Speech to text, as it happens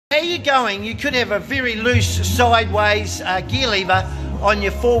How you going? You could have a very loose sideways gear lever on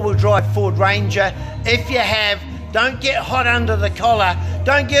your four-wheel drive Ford Ranger. If you have, don't get hot under the collar.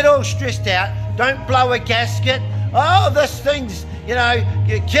 Don't get all stressed out. Don't blow a gasket. Oh, this thing's, you know,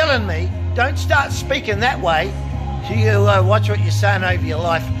 you're killing me. Don't start speaking that way. You watch what you're saying over your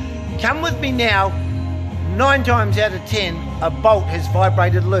life. Come with me now. 9 times out of 10, a bolt has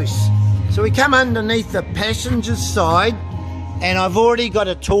vibrated loose. So we come underneath the passenger side, and I've already got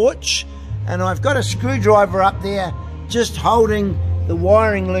a torch, and I've got a screwdriver up there just holding the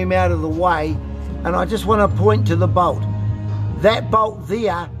wiring loom out of the way, and I just want to point to the bolt. That bolt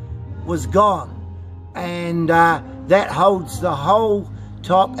there was gone, and that holds the whole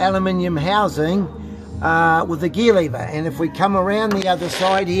top aluminium housing with the gear lever. And if we come around the other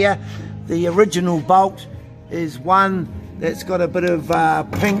side here, the original bolt is one that's got a bit of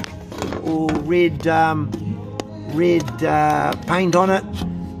pink or red paint on it,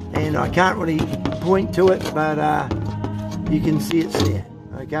 and I can't really point to it, but you can see it's there.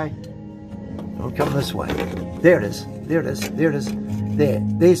 Okay, I'll come this way. There it is, there it is, there it is,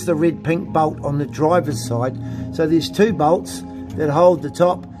 there's the red pink bolt on the driver's side. So there's 2 bolts that hold the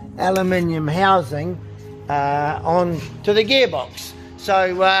top aluminium housing on to the gearbox.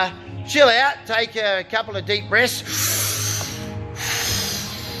 So chill out, take a couple of deep breaths,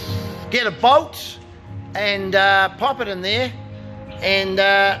 get a bolt and pop it in there, and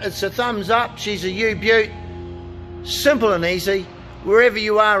it's a thumbs up. She's a U-Butte. Simple and easy. Wherever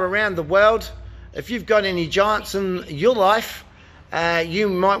you are around the world, if you've got any giants in your life, you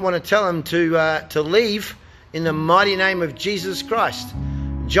might want to tell them to leave in the mighty name of Jesus Christ.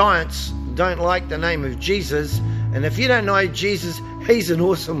 Giants don't like the name of Jesus, and if you don't know Jesus, he's an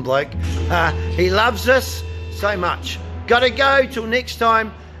awesome bloke. He loves us so much. Gotta go till next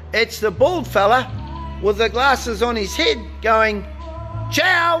time. It's the bald fella with the glasses on his head going,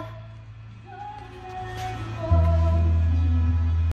 ciao.